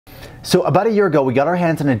So about a year ago, we got our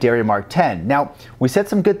hands on a Derya MK10. Now, we said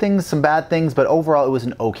some good things, some bad things, but overall it was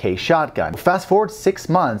an okay shotgun. Fast forward 6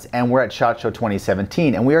 months and we're at SHOT Show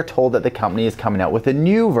 2017 and we are told that the company is coming out with a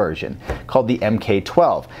new version called the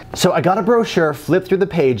MK12. So I got a brochure, flipped through the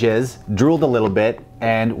pages, drooled a little bit,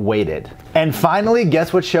 and waited. And finally,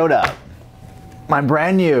 guess what showed up? My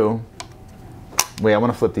brand new, wait, I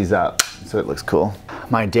want to flip these up so it looks cool.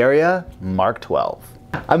 My Derya MK12.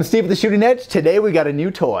 I'm Steve at the Shooting Edge. Today we got a new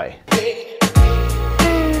toy.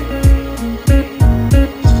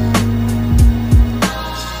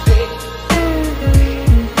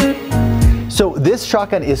 So this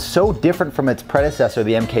shotgun is so different from its predecessor,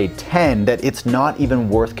 the MK10, that it's not even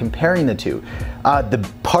worth comparing the two. The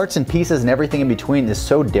parts and pieces and everything in between is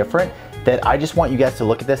so different that I just want you guys to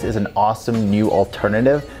look at this as an awesome new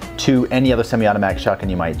alternative to any other semi-automatic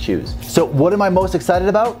shotgun you might choose. So what am I most excited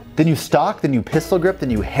about? The new stock, the new pistol grip, the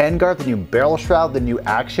new handguard, the new barrel shroud, the new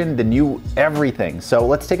action, the new everything. So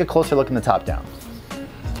let's take a closer look in the top down.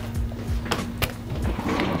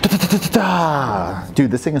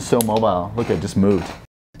 Dude, this thing is so mobile. Look, it just moved.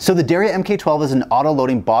 So the Derya MK12 is an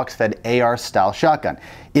auto-loading box-fed AR-style shotgun.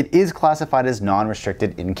 It is classified as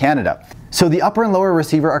non-restricted in Canada. So the upper and lower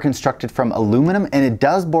receiver are constructed from aluminum and it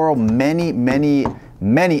does borrow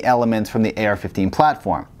many elements from the AR-15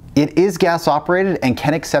 platform. It is gas operated and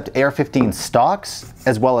can accept AR-15 stocks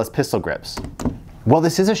as well as pistol grips. While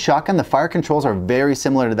this is a shotgun, the fire controls are very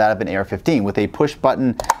similar to that of an AR-15 with a push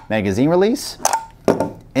button magazine release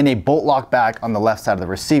and a bolt lock back on the left side of the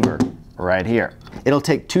receiver right here. It'll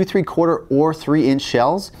take 2 3/4 or 3-inch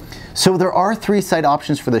shells. So there are 3 sight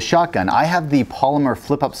options for the shotgun. I have the polymer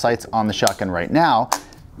flip up sights on the shotgun right now,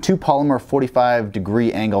 2 polymer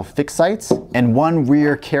 45-degree angle fixed sights, and 1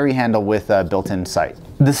 rear carry handle with a built-in sight.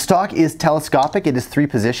 The stock is telescopic, it is 3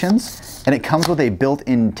 positions, and it comes with a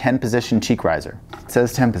built-in 10-position cheek riser. It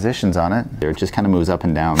says 10 positions on it. It just kind of moves up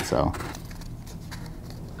and down, so.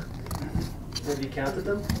 Have you counted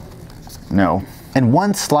them? No. And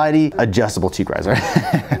 1 slidey adjustable cheek riser.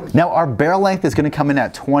 Now our barrel length is going to come in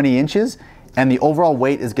at 20 inches and the overall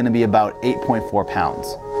weight is going to be about 8.4 pounds.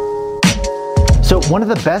 So one of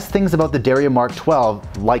the best things about the Derya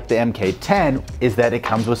MK12, like the MK10, is that it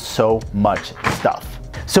comes with so much stuff.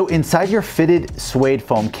 So inside your fitted suede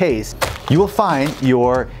foam case, you will find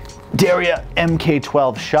your Derya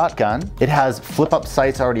MK12 shotgun. It has flip-up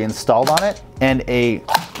sights already installed on it and a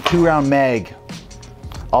 2-round mag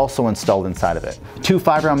also installed inside of it. 2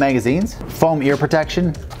 5-round magazines, foam ear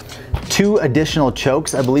protection, 2 additional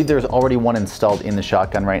chokes. I believe there's already 1 installed in the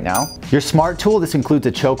shotgun right now. Your smart tool, this includes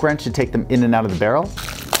a choke wrench to take them in and out of the barrel.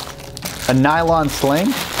 A nylon sling.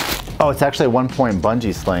 Oh, it's actually a 1-point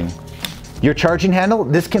bungee sling. Your charging handle,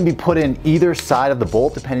 this can be put in either side of the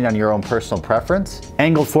bolt depending on your own personal preference.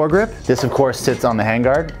 Angled foregrip, this of course sits on the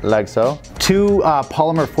handguard, like so. 2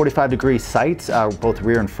 polymer 45-degree sights, both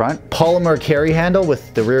rear and front. Polymer carry handle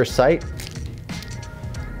with the rear sight.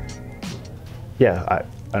 Yeah,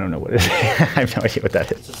 I don't know what it is. I have no idea what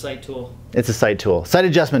that is. It's a sight tool. It's a sight tool. Sight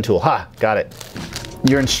adjustment tool, ha, got it.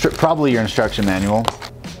 Probably your instruction manual.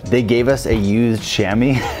 They gave us a used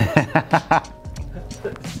chamois.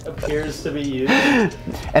 Appears to be used.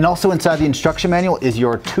 And also inside the instruction manual is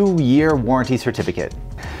your 2-year warranty certificate.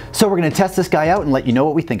 So we're gonna test this guy out and let you know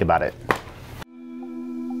what we think about it.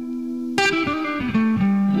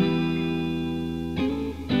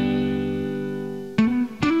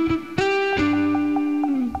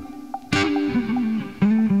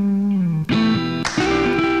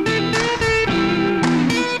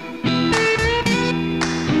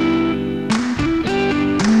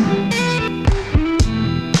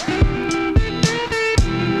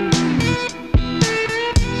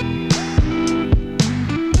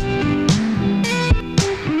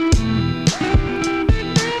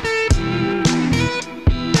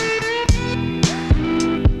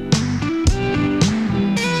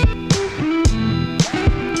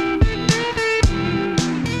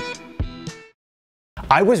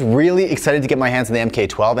 I was really excited to get my hands on the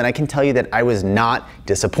MK12 and I can tell you that I was not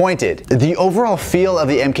disappointed. The overall feel of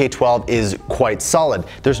the MK12 is quite solid.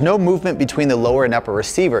 There's no movement between the lower and upper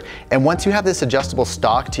receiver, and once you have this adjustable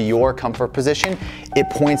stock to your comfort position, it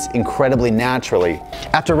points incredibly naturally.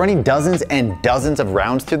 After running dozens and dozens of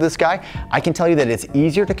rounds through this guy, I can tell you that it's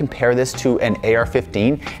easier to compare this to an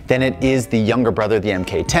AR-15 than it is the younger brother, the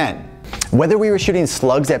MK10. Whether we were shooting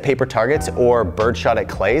slugs at paper targets or birdshot at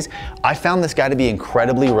clays, I found this guy to be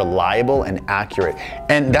incredibly reliable and accurate.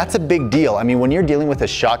 And that's a big deal. I mean, when you're dealing with a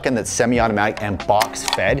shotgun that's semi-automatic and box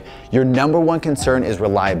fed, your #1 concern is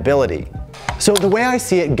reliability. So the way I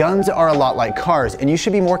see it, guns are a lot like cars, and you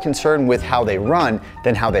should be more concerned with how they run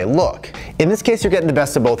than how they look. In this case, you're getting the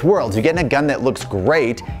best of both worlds. You're getting a gun that looks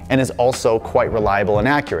great and is also quite reliable and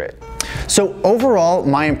accurate. So overall,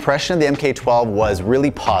 my impression of the MK12 was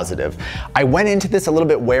really positive. I went into this a little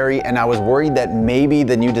bit wary, and I was worried that maybe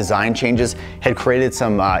the new design changes had created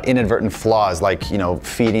some inadvertent flaws, like, you know,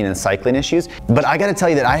 feeding and cycling issues. But I gotta tell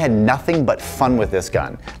you that I had nothing but fun with this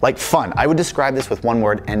gun. Like fun. I would describe this with one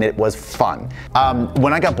word, and it was fun.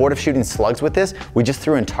 When I got bored of shooting slugs with this, we just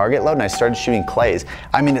threw in target load and I started shooting clays.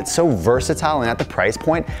 I mean, it's so versatile, and at the price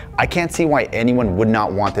point, I can't see why anyone would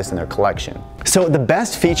not want this in their collection. So the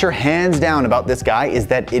best feature, hands down, about this guy is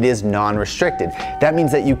that it is non-restricted. That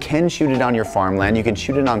means that you can shoot it on your farmland, you can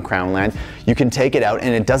shoot it on crown land, you can take it out,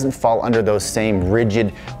 and it doesn't fall under those same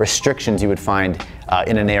rigid restrictions you would find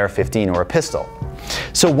in an AR-15 or a pistol.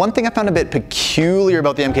 So one thing I found a bit peculiar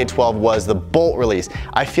about the MK12 was the bolt release.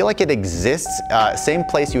 I feel like it exists, same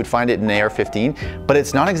place you would find it in an AR-15, but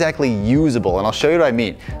it's not exactly usable, and I'll show you what I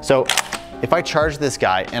mean. So if I charge this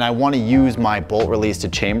guy and I want to use my bolt release to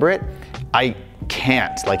chamber it, I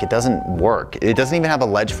can't, like it doesn't work. It doesn't even have a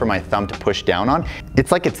ledge for my thumb to push down on.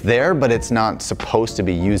 It's like it's there, but it's not supposed to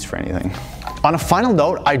be used for anything. On a final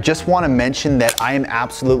note, I just want to mention that I am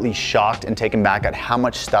absolutely shocked and taken back at how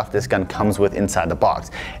much stuff this gun comes with inside the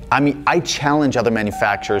box. I mean, I challenge other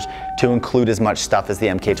manufacturers to include as much stuff as the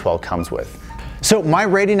MK12 comes with. So my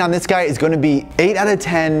rating on this guy is going to be 8 out of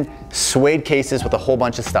 10 suede cases with a whole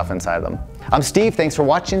bunch of stuff inside them. I'm Steve, thanks for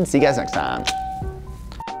watching, see you guys next time.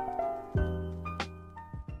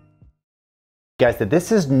 Guys, that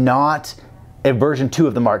this is not a version 2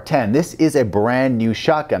 of the Mark 10. This is a brand new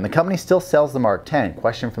shotgun. The company still sells the Mark 10.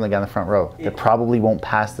 Question from the guy in the front row. It probably won't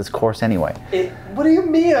pass this course anyway. What do you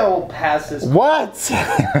mean I won't pass this? What?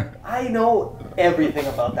 I know everything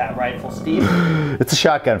about that rifle, Steve. It's a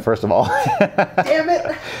shotgun, first of all. Damn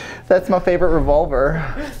it! That's my favorite revolver.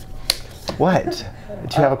 What?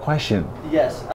 Do you have a question? Yes.